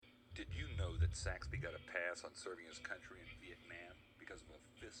Did you know that Saxby got a pass on serving his country in Vietnam because of a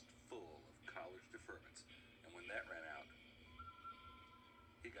fistful of college deferments? And when that ran out,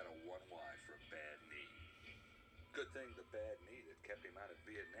 he got a 1Y for a bad knee. Good thing the bad knee that kept him out of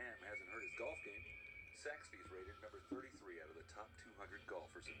Vietnam hasn't hurt his golf game. Saxby's rated number 33 out of the top 200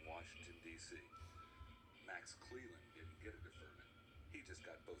 golfers in Washington, D.C. Max Cleland didn't get a deferment. He just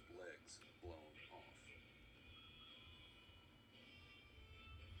got both legs blown off.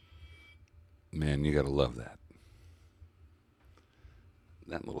 Man, you gotta love that.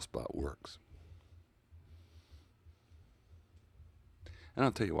 That little spot works. And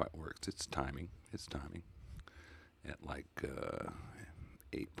I'll tell you why it works. It's timing. At like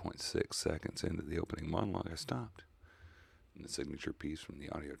 8.6 seconds into the opening monologue, I stopped. And the signature piece from the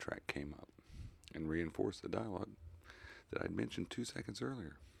audio track came up and reinforced the dialogue that I'd mentioned 2 seconds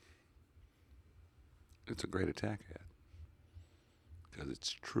earlier. It's a great attack ad. Because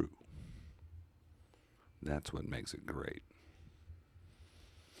it's true. That's what makes it great.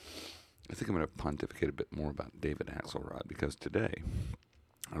 I think I'm going to pontificate a bit more about David Axlerod, because today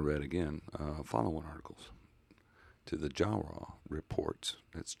I read again follow-on articles to the Jawa Reports,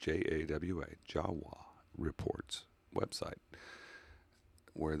 that's Jawa, Jawa Reports website,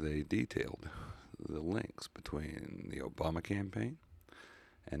 where they detailed the links between the Obama campaign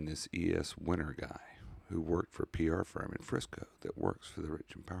and this E.S. Winter guy who worked for a PR firm in Frisco that works for the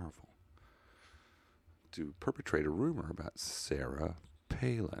rich and powerful to perpetrate a rumor about Sarah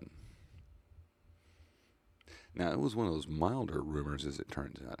Palin. Now, it was one of those milder rumors, as it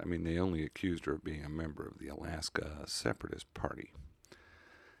turns out. I mean, they only accused her of being a member of the Alaska Separatist Party.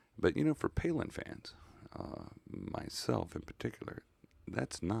 But, you know, for Palin fans, myself in particular,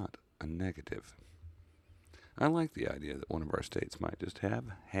 that's not a negative. I like the idea that one of our states might just have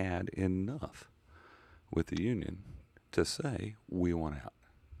had enough with the Union to say, we want out.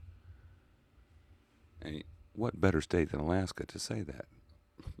 And what better state than Alaska to say that?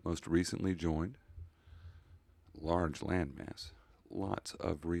 Most recently joined, large landmass, lots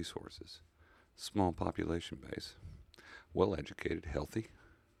of resources, small population base, well-educated, healthy,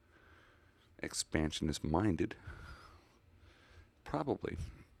 expansionist-minded, probably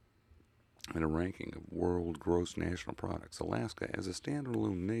in a ranking of world gross national products. Alaska, as a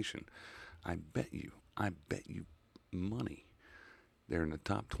standalone nation, I bet you money, they're in the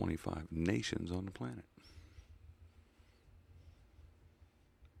top 25 nations on the planet.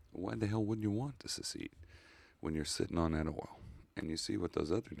 Why the hell wouldn't you want to secede when you're sitting on that oil? And you see what those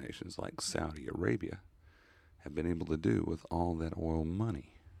other nations like Saudi Arabia have been able to do with all that oil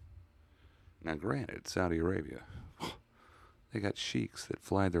money. Now granted, Saudi Arabia, they got sheiks that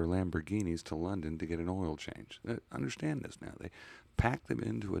fly their Lamborghinis to London to get an oil change. Understand this now. They pack them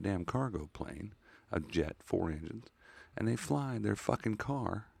into a damn cargo plane, a jet, 4 engines, and they fly their fucking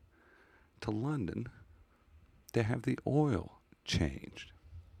car to London to have the oil changed.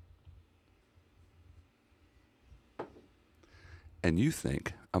 And you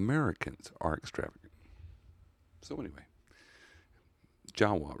think Americans are extravagant. So anyway,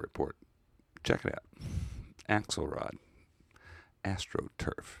 Jawa Report. Check it out. Axlerod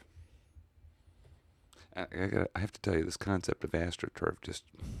Astroturf. I have to tell you, this concept of AstroTurf just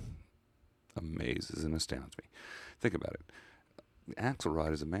amazes and astounds me. Think about it.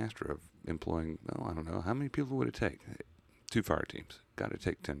 Axlerod is a master of employing, I don't know, how many people would it take? 2 fire teams. Got to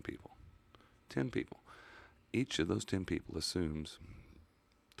take 10 people. 10 people. Each of those 10 people assumes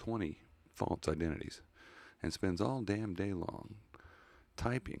 20 false identities and spends all damn day long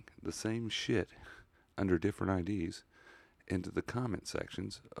typing the same shit under different IDs into the comment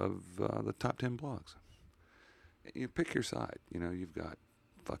sections of the top 10 blogs. You pick your side. You know, you've got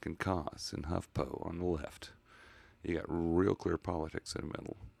fucking Koss and HuffPo on the left. You got Real Clear Politics in the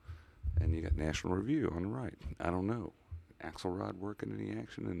middle. And you got National Review on the right. I don't know. Axlerod working any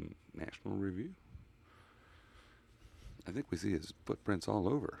action in National Review? I think we see his footprints all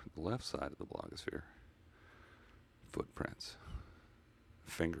over the left side of the blogosphere. Footprints.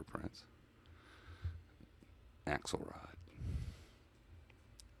 Fingerprints. Axlerod.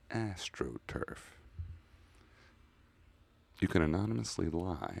 AstroTurf. You can anonymously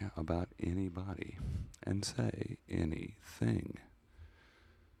lie about anybody and say anything.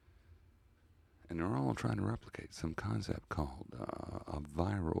 And they're all trying to replicate some concept called a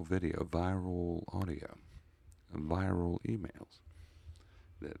viral video, viral audio, viral emails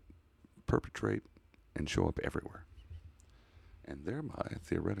that perpetrate and show up everywhere, and thereby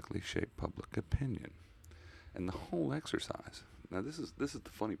theoretically shape public opinion. And the whole exercise, now this is the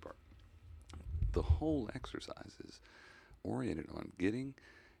funny part, the whole exercise is oriented on getting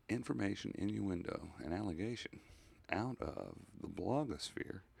information, innuendo, and allegation out of the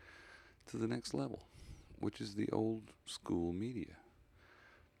blogosphere to the next level, which is the old school media,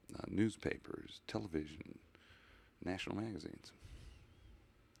 newspapers, television, national magazines.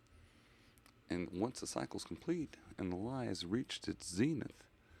 And once the cycle's complete and the lie has reached its zenith,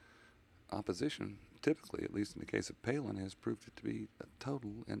 opposition, typically, at least in the case of Palin, has proved it to be a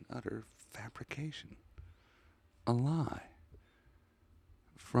total and utter fabrication. A lie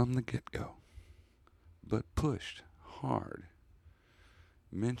from the get-go, but pushed hard,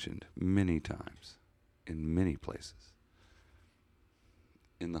 mentioned many times in many places,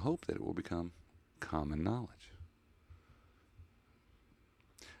 in the hope that it will become common knowledge.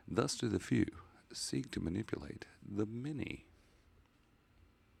 Thus do the few seek to manipulate the many.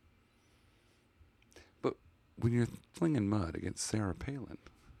 But when you're flinging mud against Sarah Palin,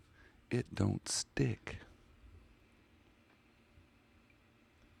 it don't stick.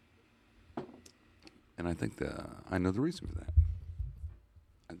 And I think I know the reason for that.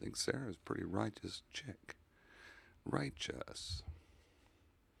 I think Sarah's a pretty righteous chick. Righteous.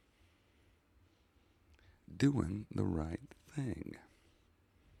 Doing the right thing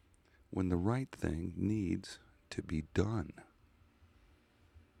when the right thing needs to be done.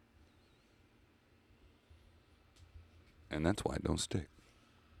 And that's why it don't stick.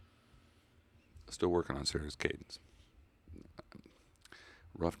 Still working on Sarah's cadence.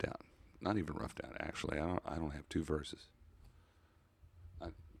 Roughed out. Not even roughed out, actually. I don't have two verses.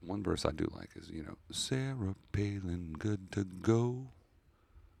 One verse I do like is, Sarah Palin, good to go.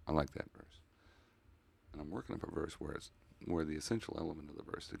 I like that verse. And I'm working up a verse where the essential element of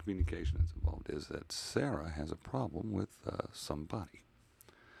the verse, the communication that's involved, is that Sarah has a problem with somebody.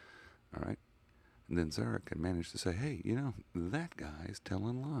 All right? And then Sarah can manage to say, hey, that guy's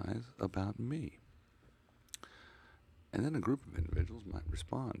telling lies about me. And then a group of individuals might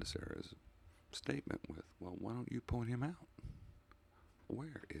respond to Sarah's statement with, well, why don't you point him out?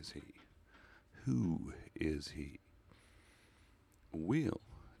 Where is he? Who is he? We'll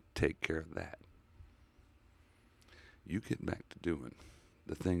take care of that. You get back to doing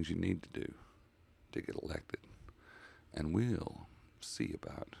the things you need to do to get elected, and we'll see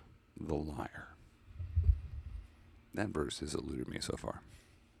about the liar. That verse has eluded me so far.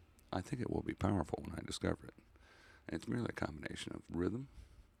 I think it will be powerful when I discover it. And it's merely a combination of rhythm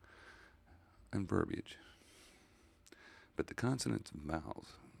and verbiage. But the consonants and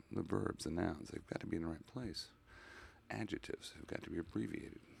vowels, the verbs, the nouns, they've got to be in the right place. Adjectives have got to be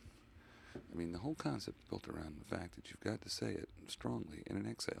abbreviated. I mean, the whole concept is built around the fact that you've got to say it strongly in an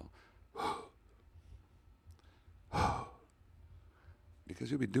exhale.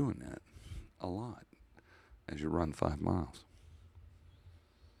 Because you'll be doing that a lot as you run 5 miles.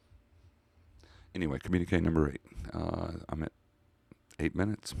 Anyway, communique number 8. I'm at 8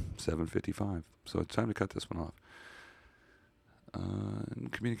 minutes, 7:55. So it's time to cut this one off.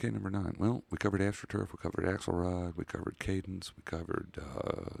 And communique number 9. Well, we covered Astroturf, we covered Axlerod, we covered cadence, we covered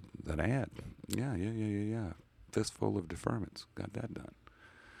that ad. Yeah. Fistful of Deferments. Got that done.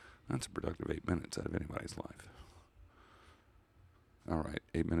 That's a productive 8 minutes out of anybody's life. All right,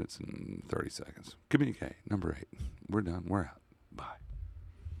 8 minutes and 30 seconds. Communique number 8. We're done. We're out.